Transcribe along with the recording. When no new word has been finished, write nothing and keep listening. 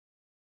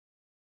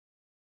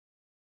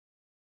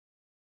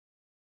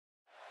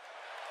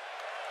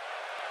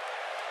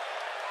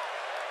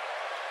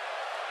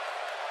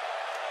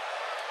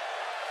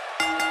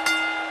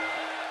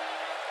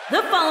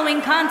The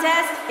following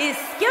contest is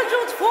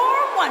scheduled for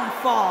one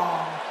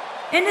fall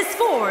and is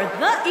for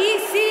the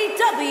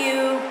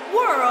ECW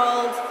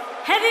World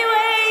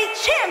Heavyweight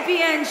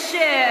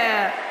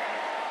Championship.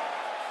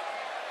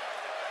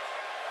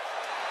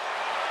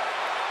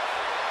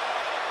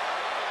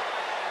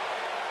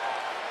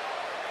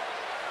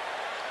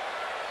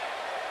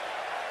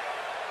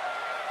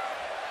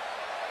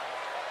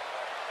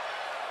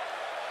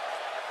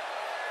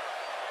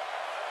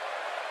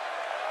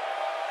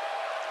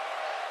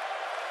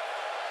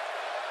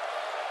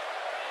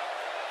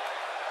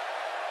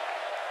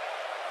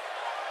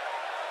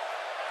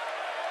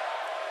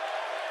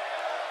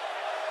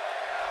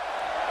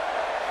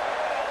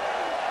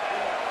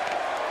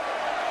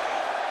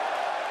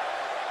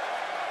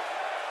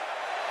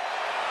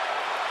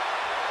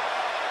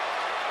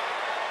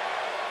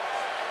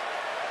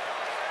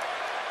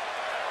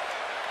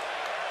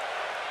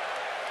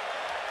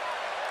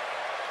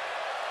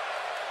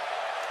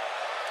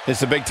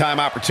 It's a big-time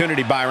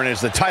opportunity, Byron, as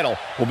the title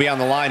will be on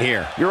the line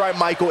here. You're right,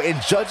 Michael, and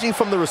judging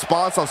from the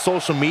response on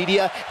social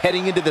media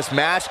heading into this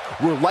match,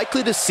 we're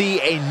likely to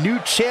see a new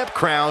champ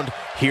crowned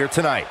here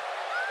tonight.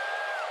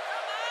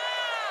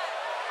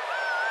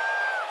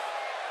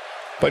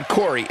 But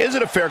Corey, is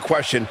it a fair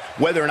question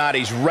whether or not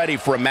he's ready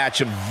for a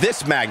match of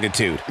this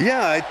magnitude?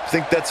 Yeah, I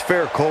think that's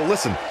fair, Cole.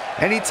 Listen,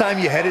 anytime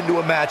you head into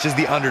a match as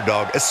the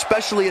underdog,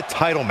 especially a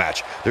title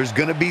match, there's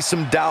going to be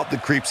some doubt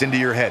that creeps into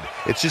your head.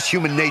 It's just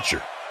human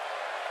nature.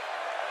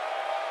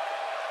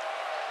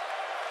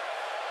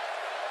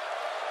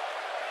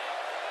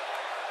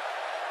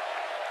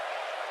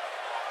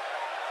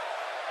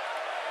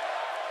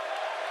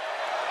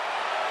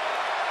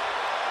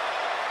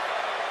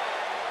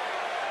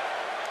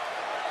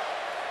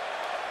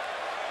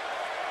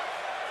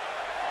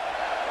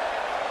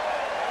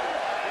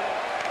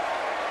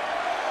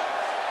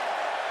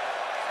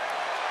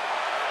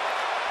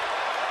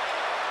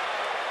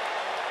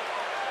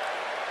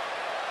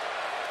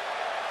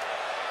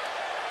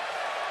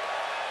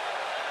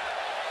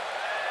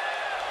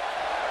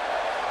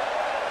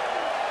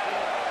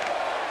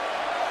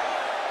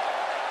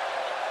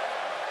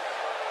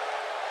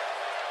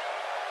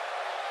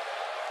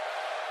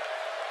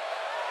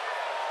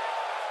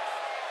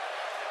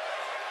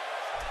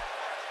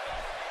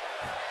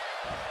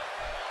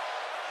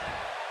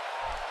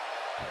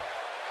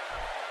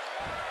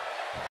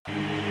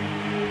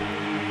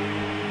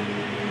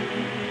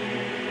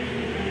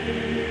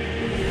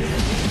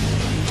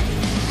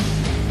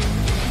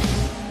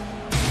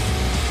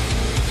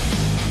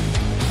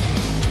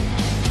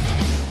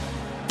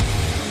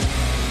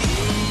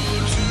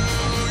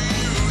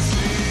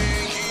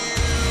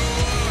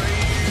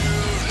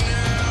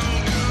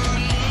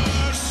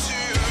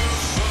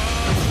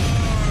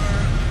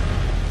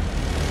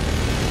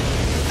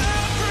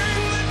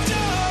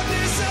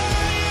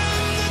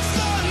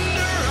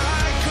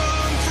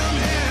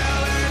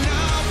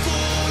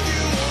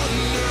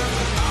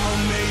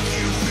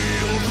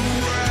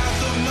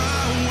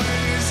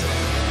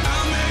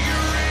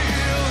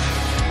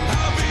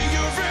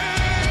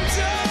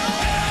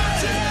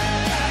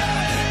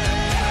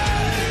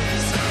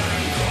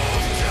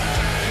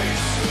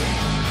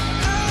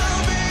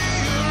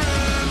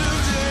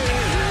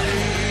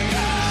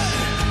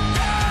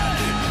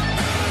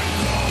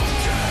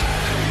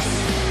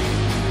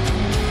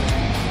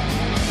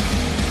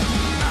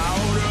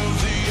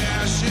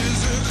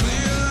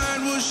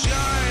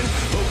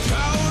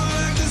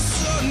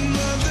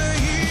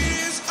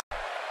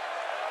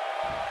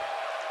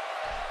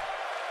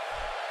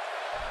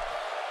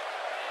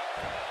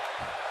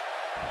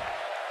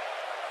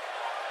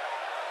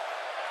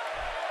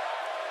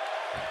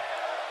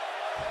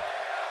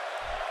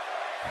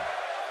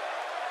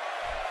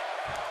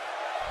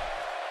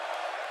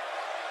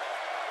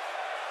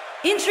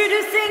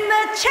 Introducing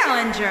the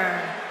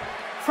challenger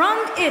from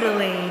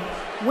Italy,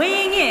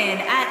 weighing in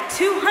at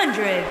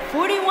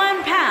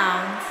 241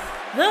 pounds,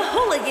 the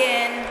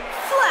hooligan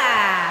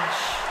Flax.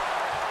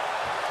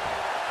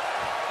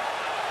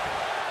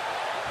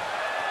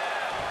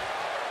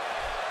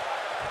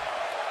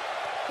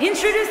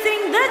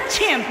 Introducing the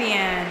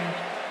champion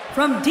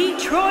from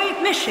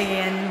Detroit,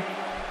 Michigan,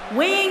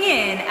 weighing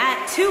in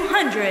at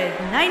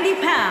 290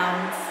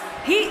 pounds,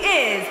 he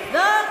is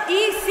the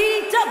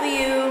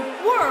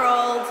ECW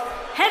World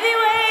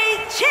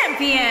Heavyweight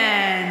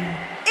Champion,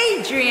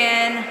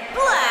 Adrian.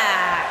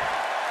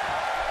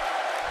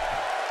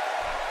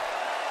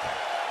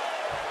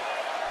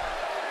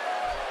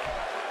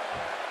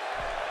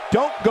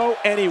 Don't go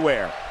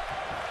anywhere.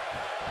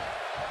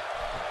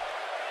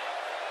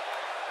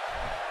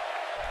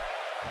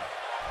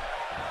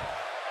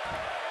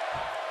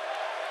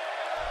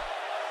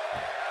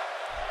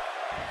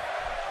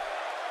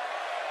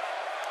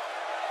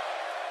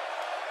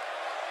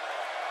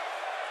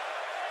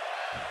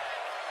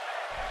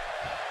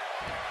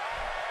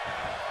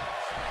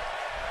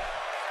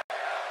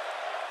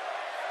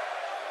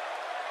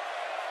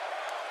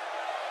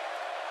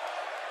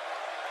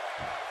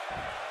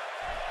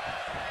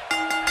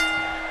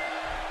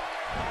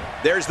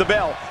 There's the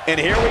bell, and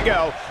here we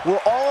go.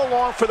 We're all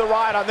along for the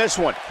ride on this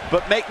one,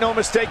 but make no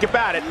mistake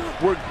about it,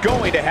 we're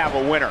going to have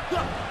a winner.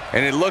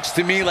 And it looks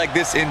to me like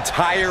this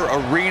entire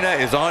arena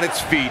is on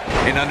its feet,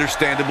 and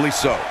understandably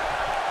so.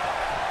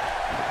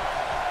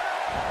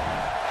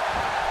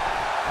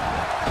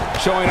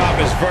 Showing off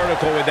his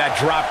vertical with that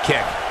drop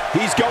kick.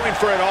 He's going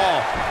for it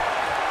all.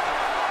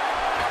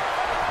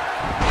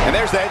 And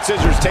there's the head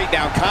scissors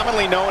takedown,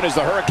 commonly known as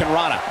the Hurricane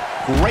Rana.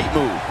 Great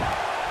move.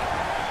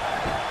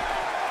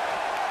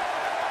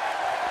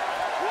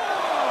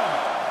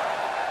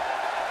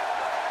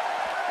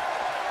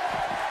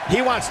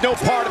 He wants no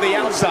part of the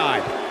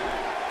outside.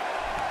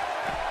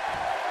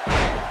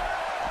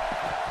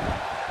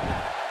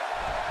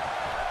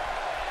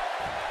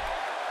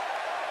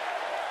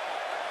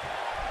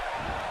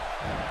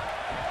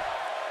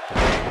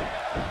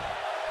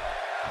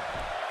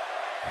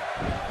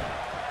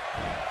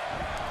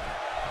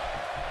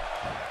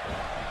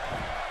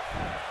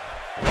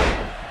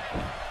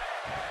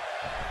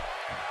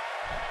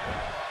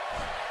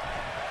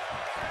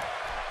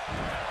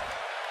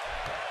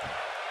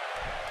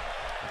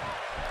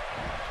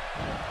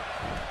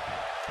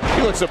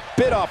 He looks a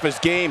bit off his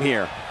game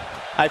here.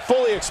 I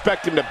fully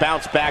expect him to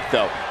bounce back,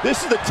 though.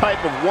 This is the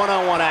type of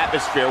one-on-one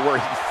atmosphere where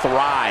he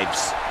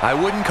thrives. I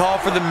wouldn't call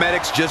for the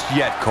medics just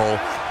yet, Cole.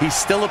 He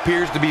still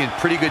appears to be in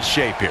pretty good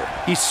shape here.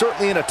 He's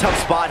certainly in a tough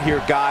spot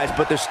here, guys,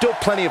 but there's still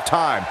plenty of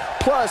time.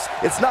 Plus,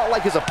 it's not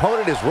like his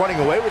opponent is running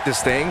away with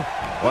this thing.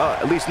 Well,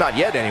 at least not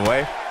yet,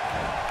 anyway.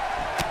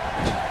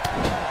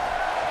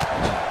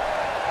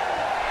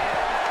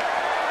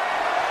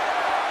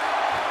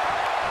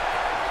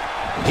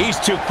 He's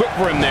too quick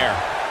for him there.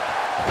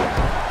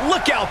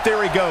 Look out,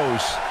 there he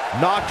goes.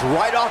 Knocked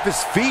right off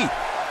his feet.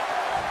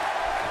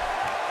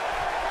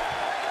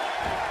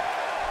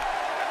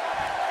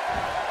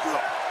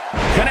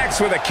 Connects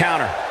with a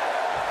counter.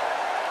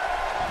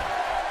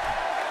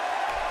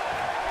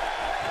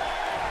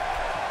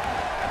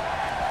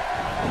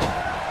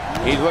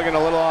 He's looking a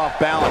little off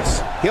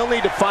balance. He'll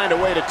need to find a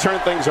way to turn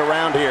things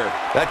around here.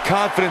 That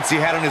confidence he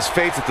had on his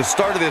face at the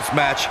start of this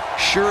match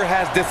sure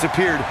has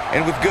disappeared,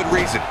 and with good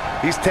reason.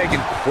 He's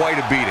taken quite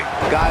a beating.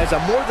 Guys,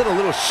 I'm more than a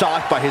little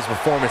shocked by his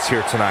performance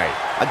here tonight.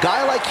 A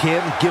guy like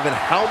him, given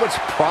how much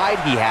pride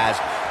he has,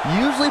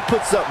 usually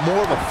puts up more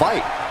of a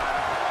fight.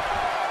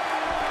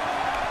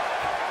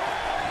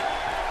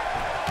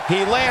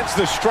 He lands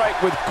the strike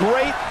with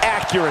great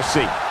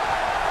accuracy.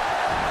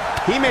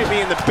 He may be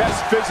in the best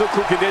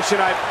physical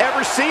condition I've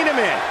ever seen him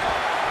in.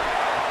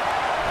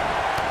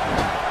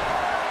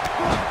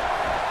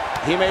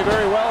 He may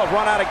very well have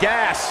run out of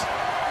gas.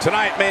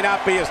 Tonight may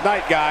not be his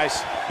night,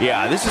 guys.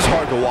 Yeah, this is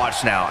hard to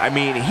watch now. I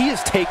mean, he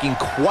is taking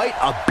quite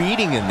a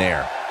beating in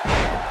there.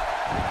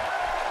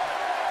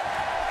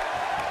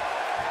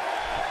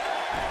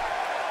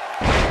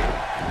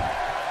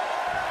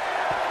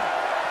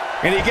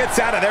 And he gets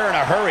out of there in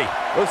a hurry.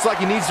 Looks like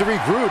he needs to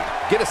regroup,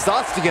 get his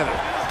thoughts together.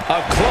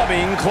 A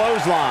clubbing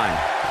clothesline.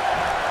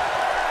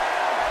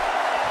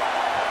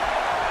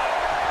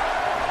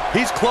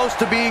 He's close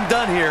to being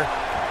done here.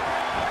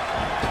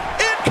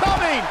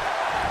 Incoming!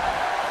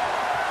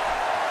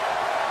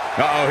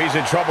 Uh-oh, he's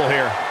in trouble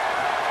here.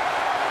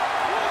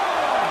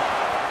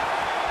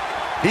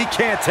 He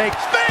can't take...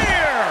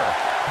 Spear!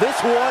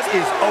 This one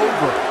is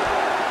over.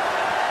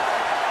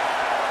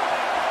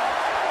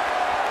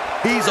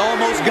 He's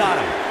almost got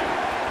him.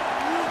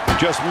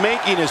 Just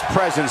making his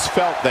presence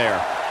felt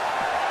there.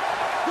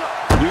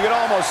 You can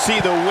almost see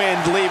the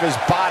wind leave his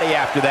body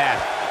after that.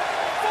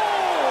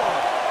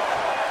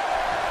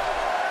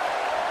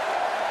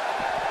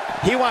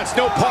 He wants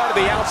no part of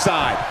the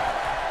outside.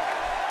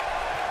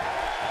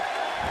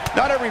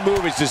 Not every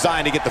move is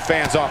designed to get the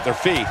fans off their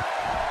feet.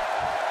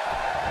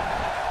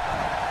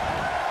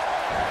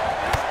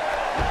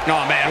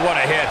 Oh, man, what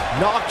a hit.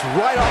 Knocked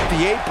right off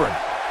the apron.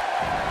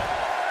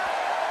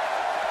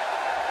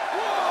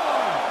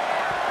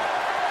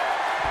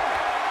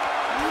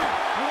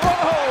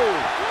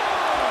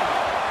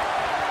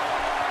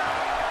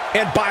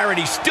 And Byron,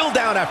 he's still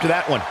down after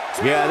that one.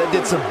 Yeah, that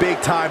did some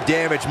big-time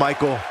damage,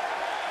 Michael.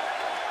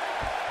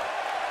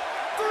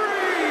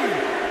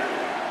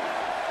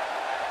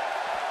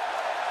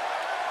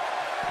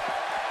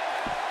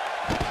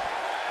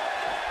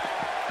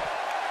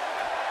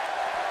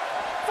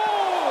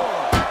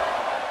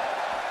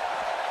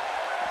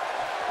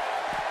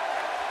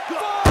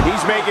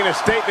 He's making a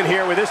statement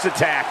here with this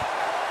attack.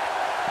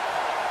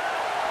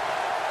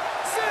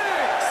 6.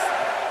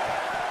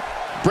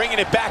 Bringing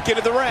it back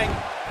into the ring.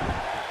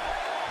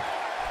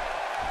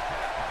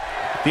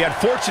 The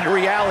unfortunate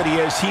reality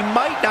is he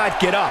might not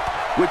get up,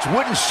 which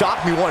wouldn't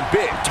shock me one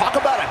bit. Talk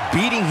about a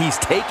beating he's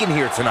taken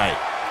here tonight.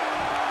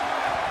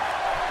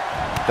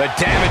 The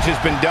damage has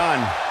been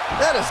done.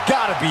 That has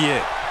got to be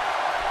it.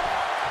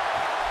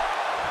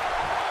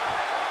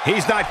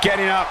 He's not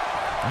getting up.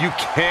 You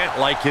can't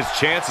like his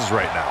chances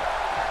right now.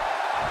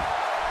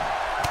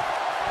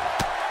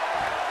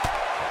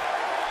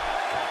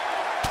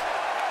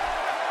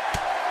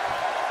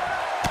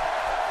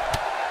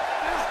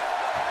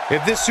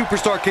 If this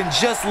superstar can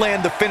just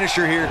land the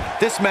finisher here,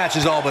 this match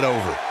is all but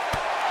over.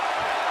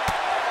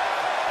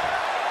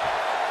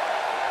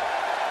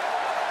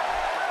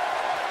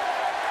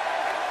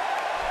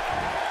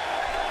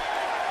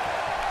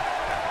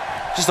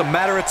 Just a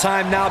matter of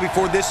time now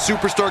before this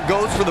superstar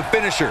goes for the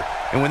finisher.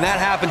 And when that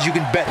happens, you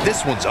can bet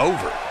this one's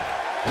over.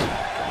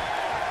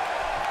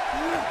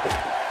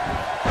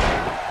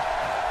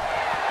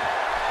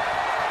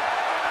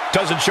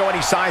 Doesn't show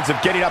any signs of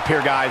getting up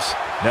here, guys.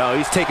 No,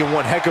 he's taking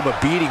one heck of a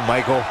beating,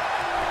 Michael.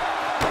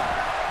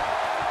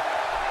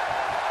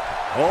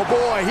 Oh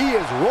boy, he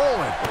is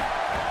rolling.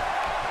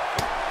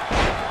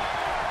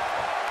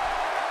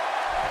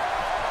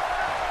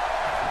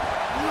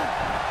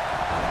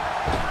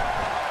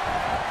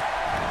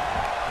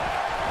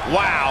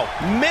 Wow,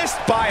 missed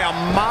by a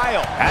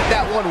mile. Had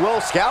that one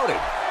well scouted.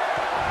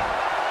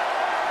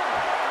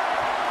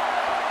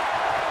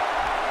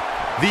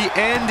 The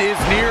end is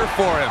near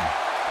for him.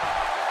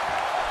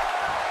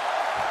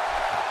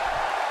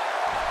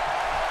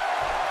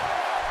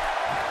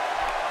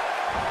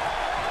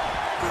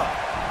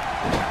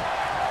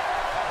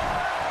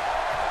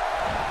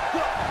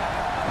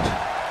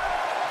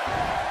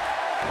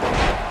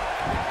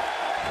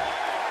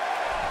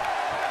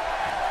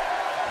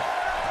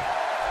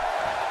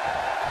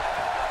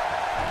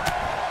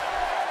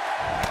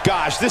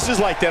 Gosh, this is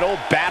like that old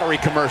battery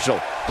commercial.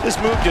 This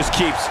move just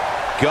keeps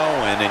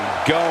going and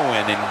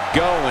going and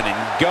going and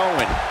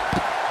going.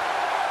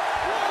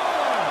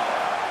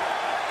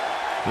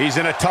 He's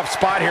in a tough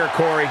spot here,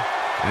 Corey.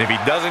 And if he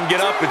doesn't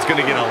get up, it's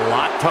going to get a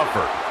lot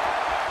tougher.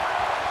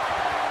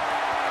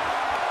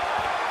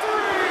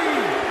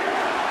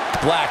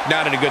 Black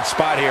not in a good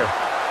spot here,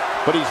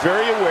 but he's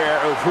very aware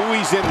of who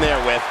he's in there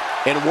with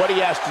and what he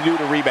has to do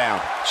to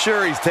rebound.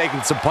 Sure, he's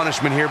taking some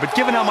punishment here, but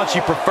given how much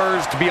he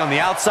prefers to be on the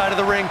outside of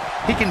the ring,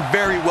 he can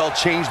very well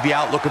change the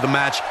outlook of the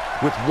match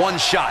with one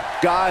shot.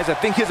 Guys, I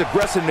think his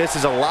aggressiveness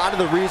is a lot of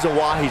the reason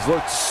why he's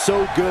looked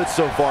so good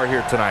so far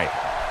here tonight.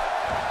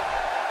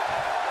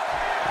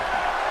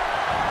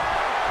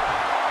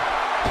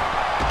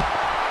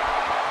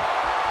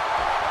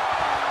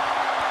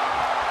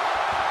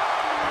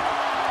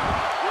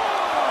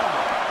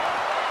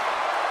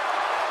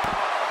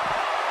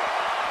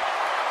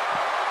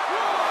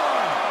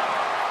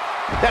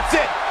 That's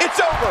it. It's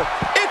over.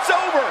 It's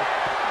over.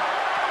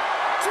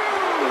 2,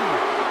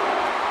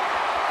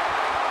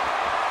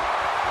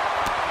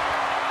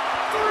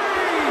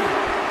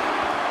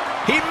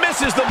 3. He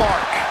misses the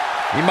mark.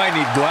 He might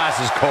need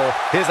glasses, Cole.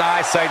 His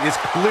eyesight is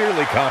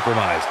clearly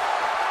compromised. 4,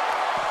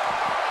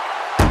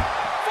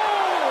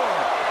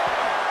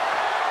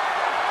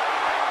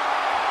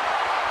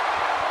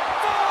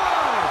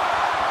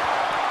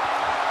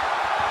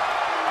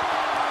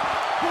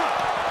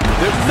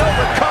 5. There's no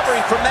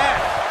recovering from that.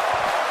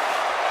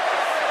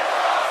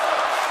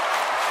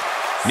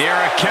 Near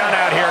a count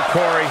out here,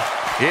 Corey.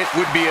 It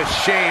would be a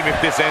shame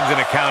if this ends in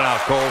a count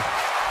out, Cole.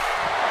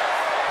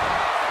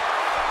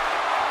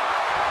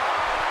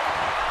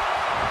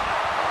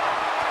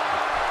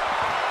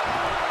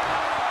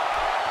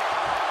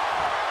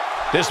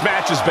 This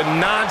match has been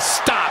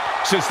non-stop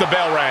since the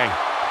bell rang.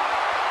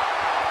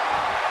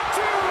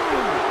 2,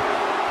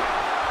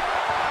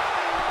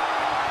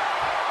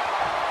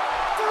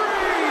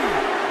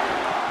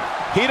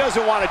 3. He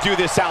doesn't want to do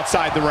this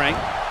outside the ring.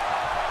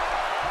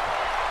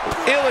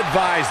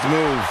 Ill-advised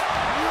move.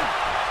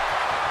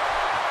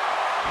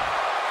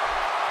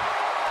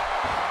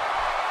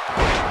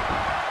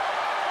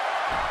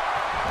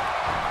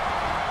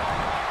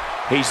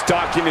 He's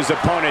stalking his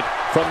opponent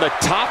from the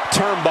top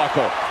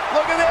turnbuckle.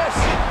 Look at this.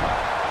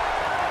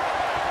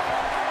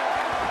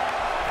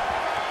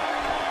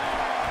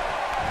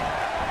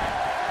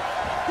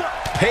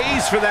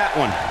 Pays for that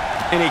one.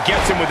 And he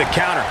gets him with a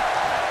counter.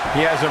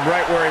 He has him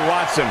right where he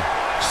wants him.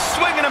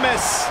 Swing and a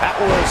miss. That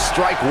was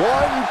strike 1,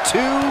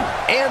 2,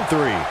 and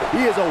 3.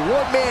 He is a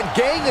one-man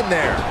gang in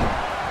there.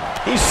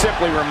 He's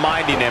simply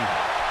reminding him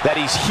that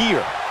he's here.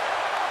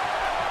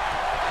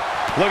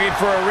 Looking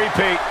for a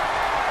repeat.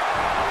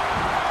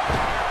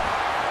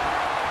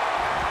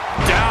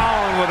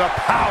 Down with a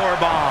power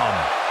bomb.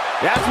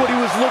 That's what he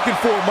was looking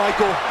for,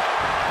 Michael.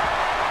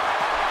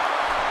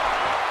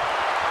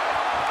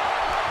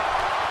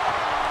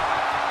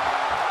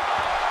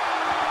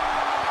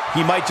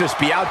 He might just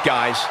be out,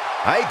 guys.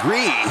 I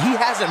agree. He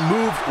hasn't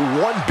moved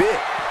one bit.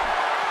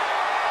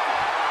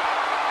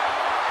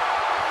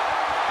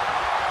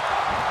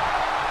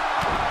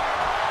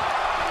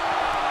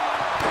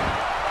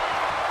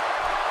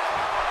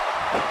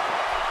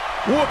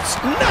 Whoops,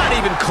 not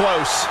even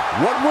close.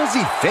 What was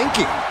he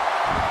thinking?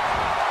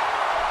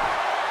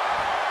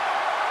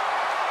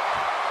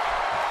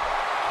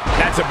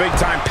 That's a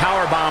big-time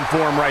power bomb for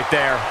him right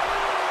there.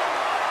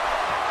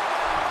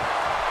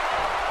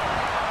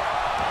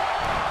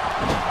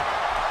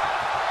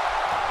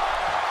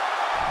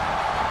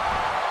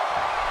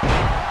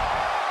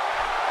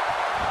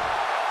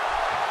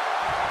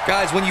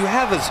 Guys, when you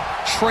have as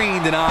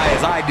trained an eye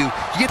as I do,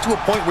 you get to a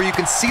point where you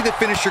can see the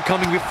finisher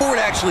coming before it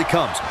actually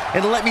comes.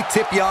 And let me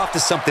tip you off to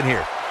something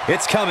here.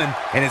 It's coming,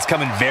 and it's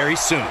coming very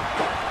soon.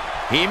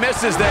 He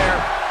misses there.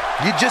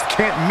 You just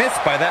can't miss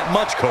by that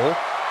much, Cole.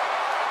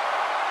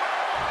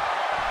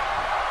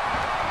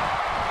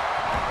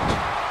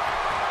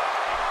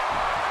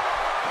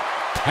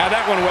 Had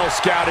that one well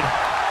scouted.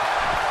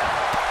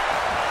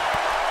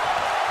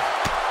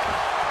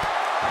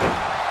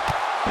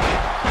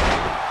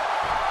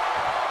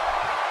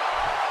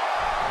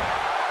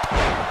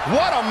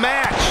 What a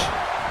match!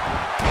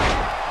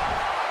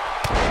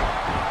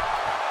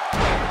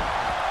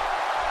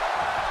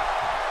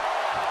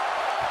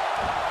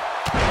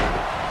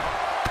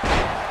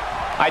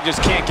 I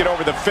just can't get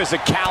over the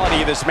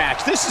physicality of this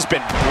match. This has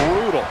been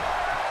brutal.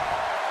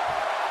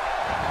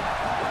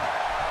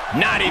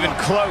 Not even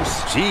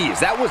close. Jeez,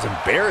 that was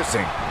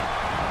embarrassing.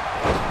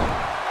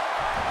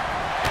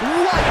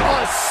 What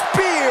a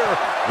spear!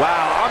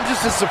 Wow, I'm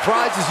just as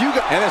surprised as you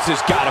guys. And this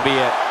has got to be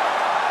it.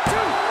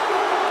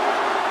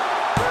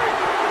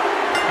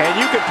 And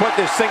you can put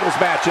this singles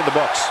match in the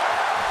books.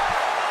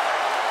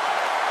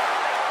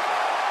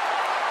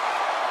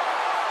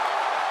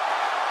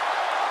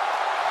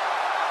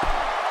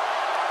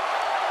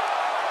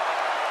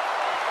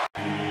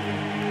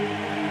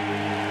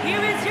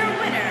 Here is your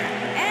winner,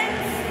 and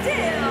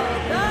still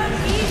the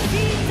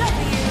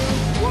ECW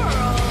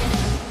World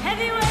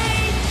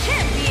Heavyweight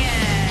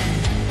Champion,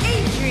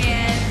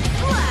 Adrian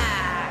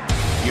Flax.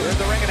 You heard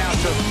the ring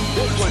announcer.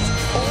 This one's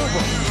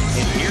over.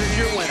 And here's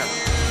your winner.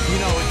 You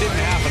know, it didn't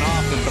happen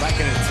often, but I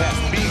can attest,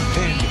 being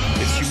pinned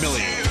is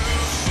humiliating.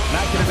 And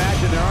I can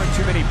imagine there aren't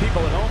too many people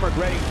at home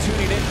regretting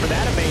tuning in for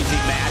that amazing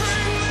match.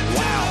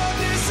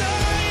 Wow.